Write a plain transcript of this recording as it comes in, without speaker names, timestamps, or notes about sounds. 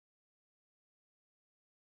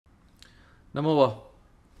Namova.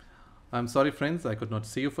 I'm sorry, friends, I could not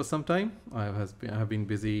see you for some time. I have been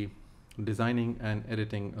busy designing and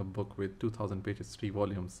editing a book with 2000 pages, 3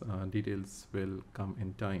 volumes. Details will come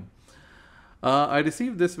in time. I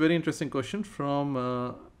received this very interesting question from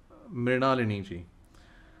Mrinalini Ji.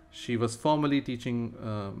 She was formerly teaching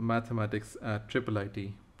mathematics at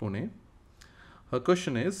IIIT Pune. Her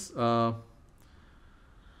question is on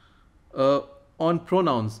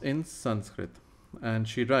pronouns in Sanskrit. And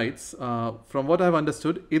she writes, from what I've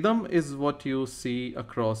understood, idam is what you see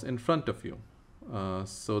across in front of you.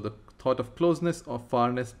 So the thought of closeness or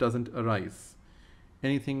farness doesn't arise.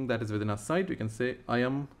 Anything that is within our sight, we can say, I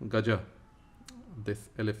am Gaja, this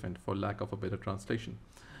elephant, for lack of a better translation.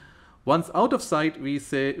 Once out of sight, we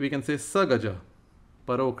can say Sagaja,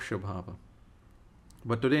 Paroksha Bhava.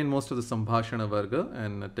 But today in most of the Sambhashana Varga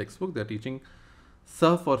and textbook, they're teaching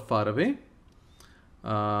Sa for far away,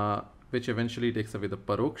 which eventually takes away the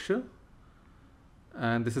paroksha.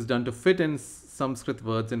 And this is done to fit in Sanskrit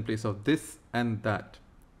words in place of this and that.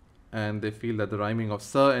 And they feel that the rhyming of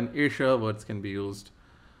sa and esha words can be used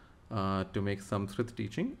to make Sanskrit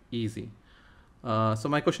teaching easy. So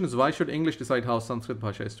my question is, why should English decide how Sanskrit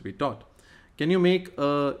Bhasha is to be taught? Can you make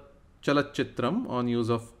a chalachitram on use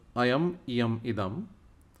of ayam, iyam, idam,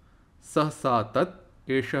 sah, sa, tat,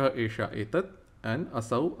 esha, esha, etat, and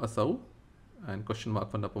asau, asau, and question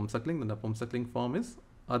mark for napumsakling. The napumsakling form is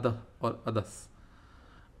adah or adas.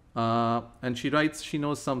 And she writes, she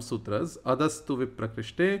knows some sutras. Adas tu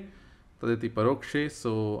viprakrishte tadeti parokshe.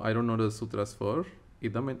 So I don't know the sutras for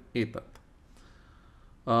idam and etat.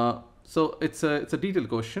 So it's a detailed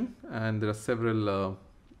question, and there are several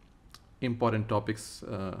important topics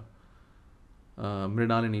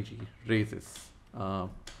Mrinalini Ji raises.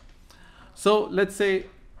 So let's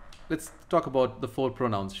talk about the 4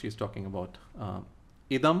 pronouns she's talking about.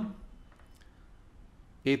 Idam,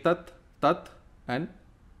 etat, tat, and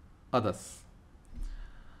adas.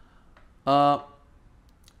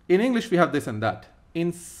 In English, we have this and that.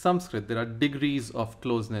 In Sanskrit, there are degrees of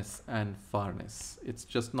closeness and farness. It's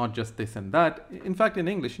just not just this and that. In fact, in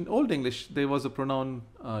English, in Old English, there was a pronoun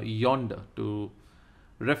yonder to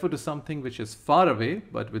refer to something which is far away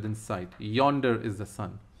but within sight. Yonder is the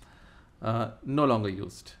sun. No longer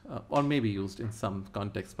used, or maybe used in some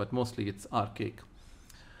context, but mostly it's archaic.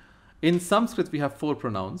 In Sanskrit, we have 4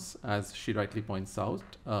 pronouns, as she rightly points out: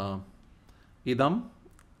 idam,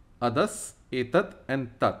 adas, etat, and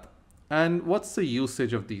tat. And what's the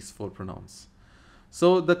usage of these 4 pronouns?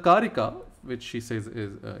 So the karika, which she says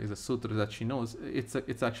is a sutra that she knows, it's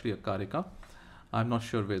actually a karika. I'm not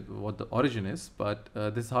sure what the origin is, but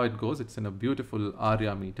this is how it goes. It's in a beautiful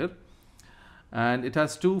Arya meter. And it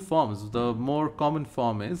has 2 forms. The more common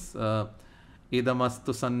form is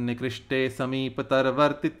idamastu sannikrishte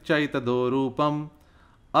samipatarvartit chaitadorupam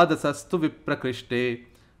adasastu viprakrishte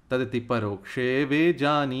tadati parokshe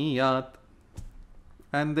vejaniyat.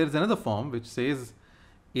 And there's another form which says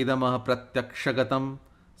idamah pratyakshagatam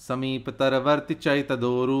samipatarvarti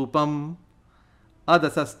chaitadorupam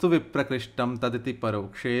adasastu viprakrishtam tadati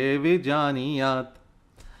parokshe vejaniyat.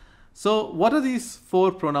 So what are these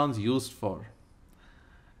 4 pronouns used for?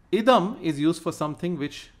 Idam is used for something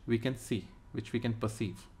which we can see, which we can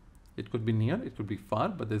perceive. It could be near, it could be far,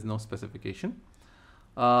 but there's no specification.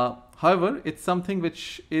 However, it's something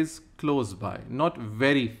which is close by, not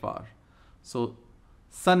very far. So,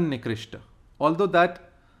 sannikrishta. Although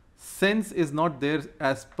that sense is not there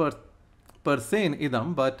as per se in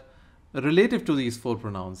idam, but relative to these 4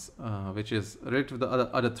 pronouns, which is relative to the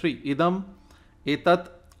other 3, idam, etat,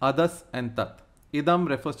 adas, and tat. Idam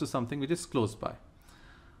refers to something which is close by,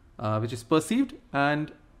 which is perceived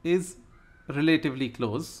and is relatively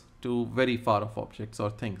close to very far off objects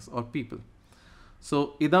or things or people.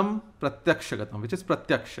 So idam pratyakshagatam, which is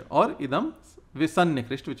pratyaksha, or idam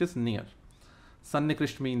visannikrisht, which is near.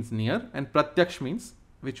 Sannikrisht means near, and pratyaksh means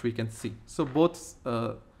which we can see. So both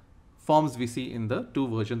forms we see in the 2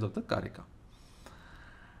 versions of the karika.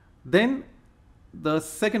 Then the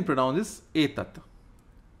second pronoun is etat.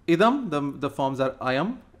 Idam, the forms are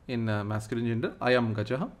ayam in masculine gender, ayam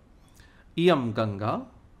gajaha, iyam ganga,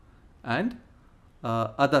 and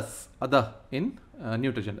adah in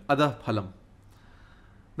neuter gender, adah phalam.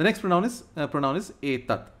 The next pronoun is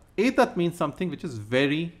etat. Etat means something which is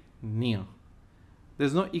very near.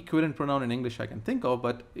 There's no equivalent pronoun in English I can think of,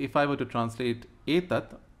 but if I were to translate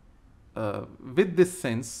etat with this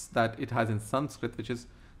sense that it has in Sanskrit, which is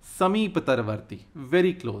samipatarvarti,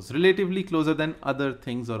 very close, relatively closer than other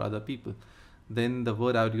things or other people, then the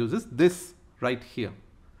word I would use is this right here,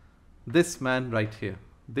 this man right here,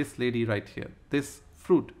 this lady right here,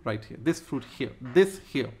 fruit right here, this fruit here, this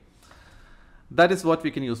here. That is what we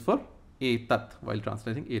can use for etat while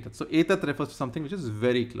translating etat. So etat refers to something which is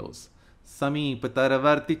very close.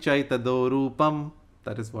 Samipataravarti chaitado rupam.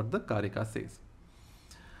 That is what the Karika says.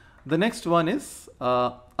 The next one is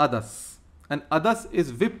adas. And adas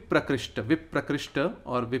is viprakrishta. Viprakrishta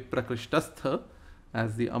or viprakrishtashtha,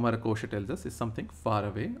 as the Amarakosha tells us, is something far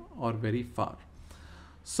away or very far.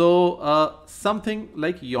 So something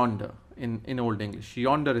like yonder in Old English.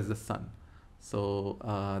 Yonder is the sun. So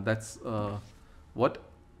that's what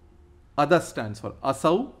adas stands for.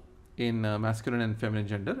 Asau in masculine and feminine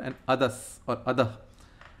gender, and adas or adah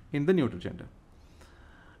in the neuter gender.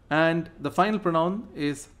 And the final pronoun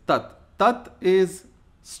is tat. Tat is,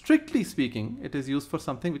 strictly speaking, it is used for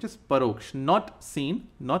something which is paroksh, not seen,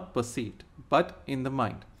 not perceived, but in the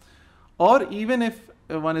mind. Or even if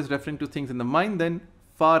one is referring to things in the mind, then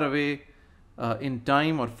far away in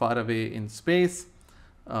time, or far away in space,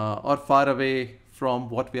 or far away from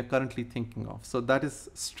what we are currently thinking of. So that is,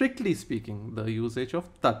 strictly speaking, the usage of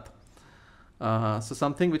tat. So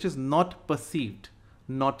something which is not perceived,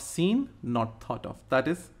 not seen, not thought of. That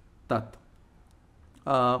is tat.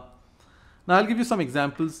 Now I'll give you some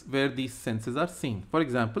examples where these senses are seen. For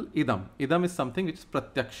example, idam. Idam is something which is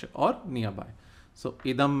pratyaksha or nearby. So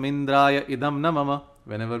idam indraya idam namama.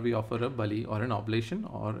 Whenever we offer a bali or an oblation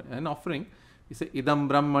or an offering, we say idam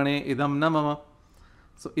brahmane idam namama.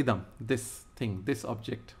 So idam, this thing, this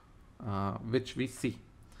object which we see.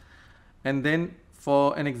 And then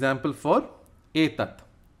for an example for etat.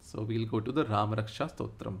 So we'll go to the Ramaraksha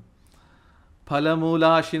Stotram.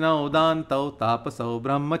 Phalamulashina udantau tapasau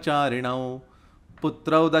brahmacharinau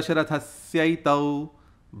putrau dasharathasyaitai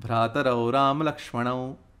bhratarau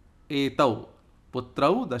ramalakshmanau etau.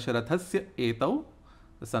 Putrau dasharathasya etau.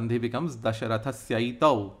 The sandhi becomes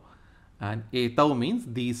dasharathasyaitau. And etau means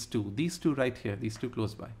these two. These two right here. These two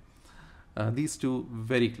close by. These two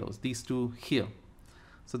very close. These two here.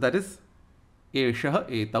 So that is eshaha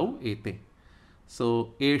etau ete.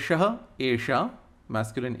 So eshaha, esha,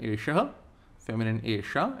 masculine eshaha, feminine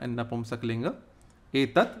esha, and napumsaklinga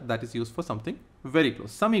etat, that is used for something very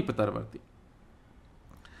close. Samipatarvarti.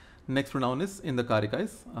 Next pronoun is in the Karika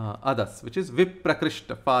is adas, which is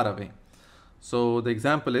viprakrishta, far away. So the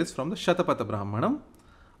example is from the Shatapatha Brahmanam.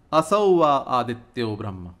 Asauva adityo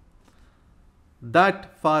Brahma.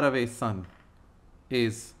 That far away sun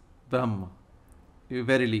is Brahma.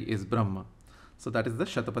 Verily is Brahma. So that is the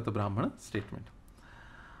Shatapatha Brahmana statement.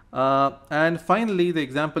 And finally, the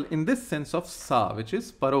example in this sense of sa, which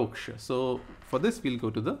is paroksha. So for this, we'll go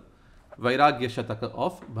to the Vairagya Shataka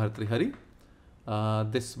of Bhartrihari.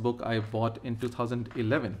 This book I bought in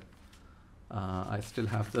 2011. I still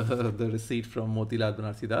have the receipt from Motilal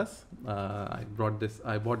Banarsidas.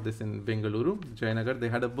 I bought this in Bengaluru, Jayanagar. They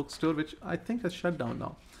had a bookstore which I think has shut down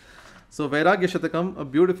now. So Vairagya Shatakam, a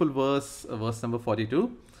beautiful verse, verse number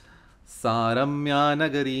 42. Saramya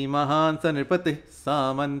nagari mahansa nirpate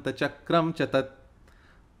samanta chakram chatat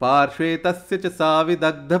parshvetasya cha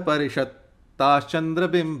savidagdha parishat taschandra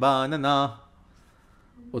bimbanana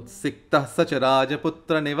utsikta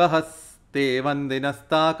sacharajaputra nivahas te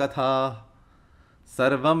vandinasta katha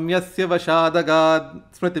sarvam yasya vashadagad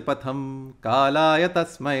smritipatham kalaya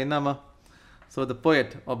tasmai nama. So the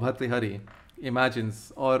poet of Bhartrihari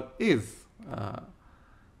imagines or is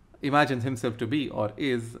imagines himself to be or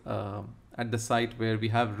is at the site where we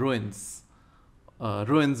have ruins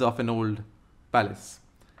of an old palace.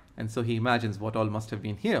 And so he imagines what all must have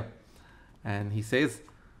been here. And he says,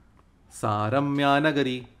 Saramya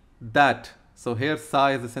nagari, that. So here sa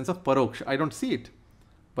is the sense of paroksha. I don't see it,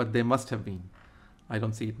 but they must have been. I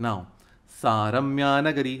don't see it now. Saramya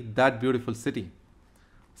nagari, that beautiful city.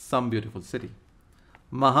 Some beautiful city.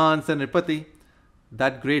 Mahansa Nripati,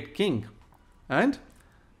 that great king. And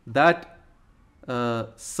that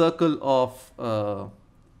circle of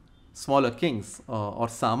smaller kings or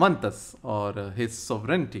samantas or his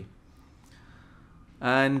sovereignty.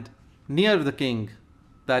 And near the king,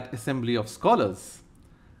 that assembly of scholars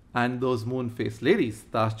and those moon-faced ladies,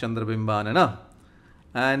 Tash Chandra Bimbanana,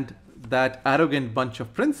 and that arrogant bunch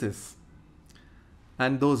of princes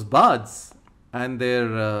and those bards and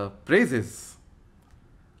their praises.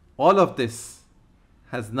 All of this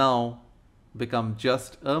has now become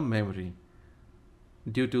just a memory.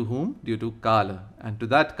 Due to whom? Due to Kala. And to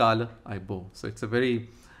that Kala I bow. So it's a very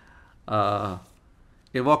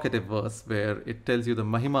evocative verse where it tells you the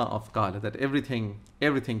mahima of Kala, that everything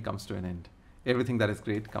comes to an end. Everything that is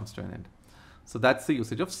great comes to an end. So that's the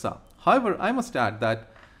usage of sa. However, I must add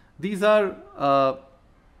that these are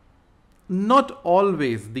not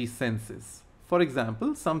always these senses. For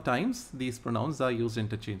example, sometimes these pronouns are used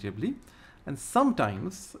interchangeably, and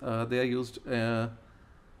sometimes they are used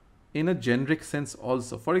in a generic sense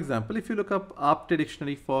also. For example, if you look up Aapte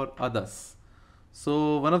dictionary for adas,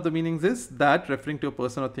 so one of the meanings is that referring to a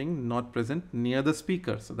person or thing not present near the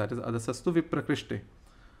speaker. So that is adasastu viprakrishte.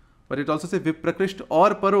 But it also says viprakrisht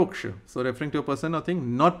or paroksha. So referring to a person or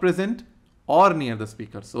thing not present or near the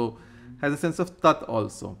speaker. So has a sense of tat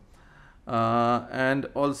also. And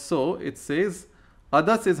also it says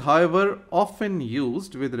adas is however often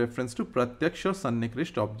used with reference to pratyaksh or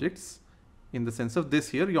sannikrisht objects in the sense of this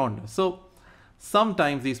here, yonder. So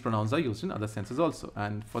sometimes these pronouns are used in other senses also.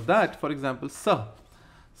 And for that, for example, sa.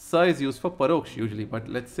 Sa is used for paroksh usually, but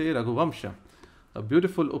let's say Raghuvamsha. A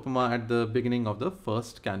beautiful upama at the beginning of the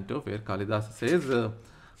first canto where Kalidas says,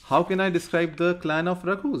 how can I describe the clan of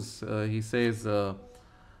Raghus? He says,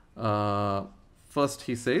 first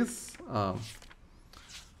he says,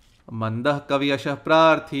 Mandah kaviyashah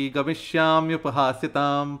prarthi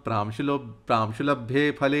gamishyamyupahasyatam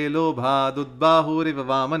pramshulabhe phale lobha dudbahuriva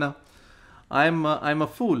vamana. I'm a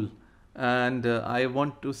fool and I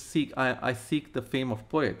want to seek, I seek the fame of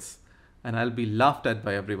poets and I'll be laughed at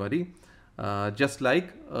by everybody. Just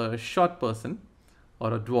like a short person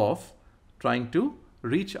or a dwarf trying to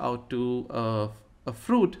reach out to a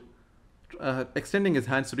fruit, extending his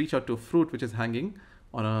hands to reach out to a fruit which is hanging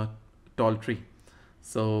on a tall tree,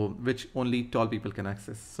 so which only tall people can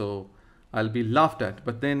access. So I'll be laughed at.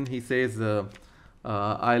 But then he says,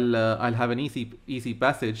 I'll have an easy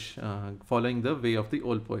passage following the way of the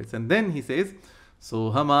old poets. And then he says,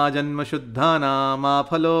 Sohama janma shuddhanam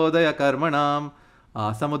aphalodaya karmanam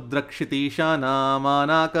samudrakshitishana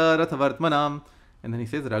manakarathavartmanam. And then he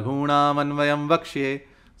says Raghunam anvayam vakshye.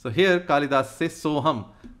 So here Kalidas says Soham,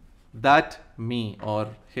 that me, or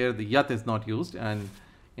here the yat is not used, and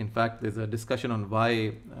in fact there's a discussion on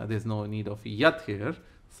why there's no need of yat here,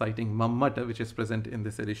 citing Mammata, which is present in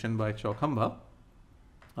this edition by Chaukhamba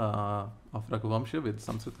of Raghuvamsha with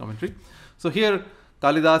Sanskrit commentary. So here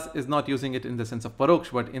Kalidas is not using it in the sense of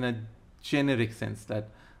paroksh, but in a generic sense, that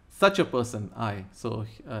such a person, I. So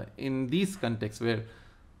in these contexts where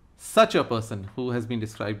such a person who has been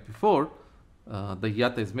described before, the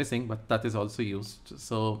yat is missing, but that is also used.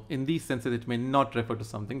 So in these senses, it may not refer to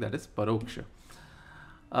something that is paroksha.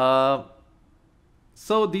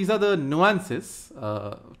 So these are the nuances.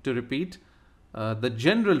 To repeat, the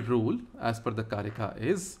general rule as per the Karika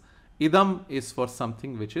is idam is for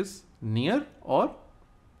something which is near or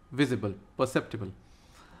visible, perceptible.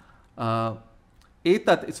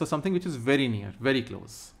 Etat is for something which is very near, very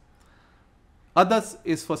close. Adas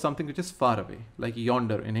is for something which is far away, like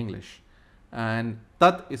yonder in English. And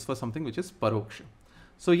tat is for something which is paroksha.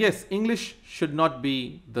 So yes, English should not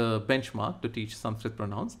be the benchmark to teach Sanskrit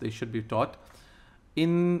pronouns. They should be taught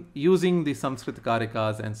in using the Sanskrit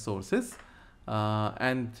Karikas and sources.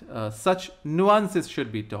 Such nuances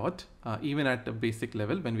should be taught even at a basic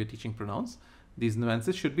level when we are teaching pronouns. These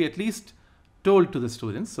nuances should be at least told to the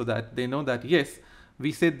students so that they know that yes,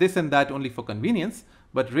 we say this and that only for convenience,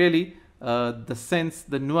 but really the sense,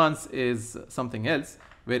 the nuance is something else,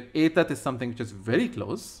 where etat is something which is very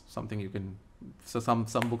close, something you can, so some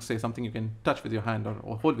books say something you can touch with your hand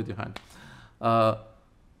or hold with your hand.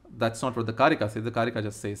 That's not what the Karika says. The Karika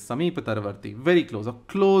just says Samipatarvarti, very close or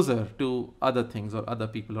closer to other things or other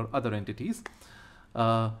people or other entities.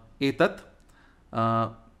 Etat,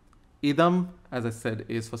 idam, as I said,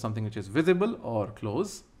 is for something which is visible or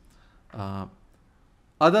close.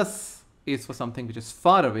 Adas is for something which is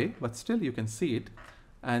far away, but still you can see it.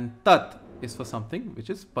 And tat is for something which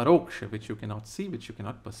is paroksha, which you cannot see, which you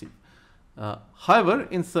cannot perceive. However,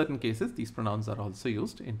 in certain cases, these pronouns are also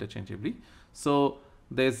used interchangeably. So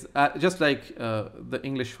there's just like the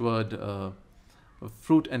English word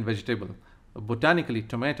fruit and vegetable. Botanically,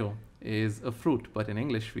 tomato is a fruit, but in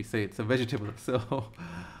English we say it's a vegetable. So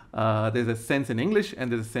there's a sense in English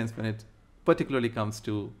and there's a sense when it particularly comes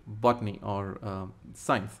to botany or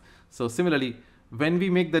science. So similarly, when we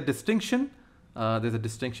make the distinction, there's a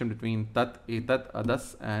distinction between tat, etat,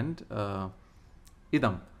 adas and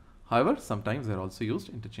idam. However, sometimes they're also used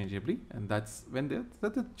interchangeably, and that's when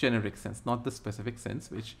that's the generic sense, not the specific sense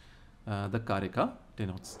which the Karika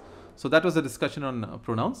denotes. So that was a discussion on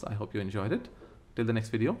pronouns. I hope you enjoyed it. Till the next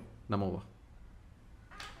video, Namo Va.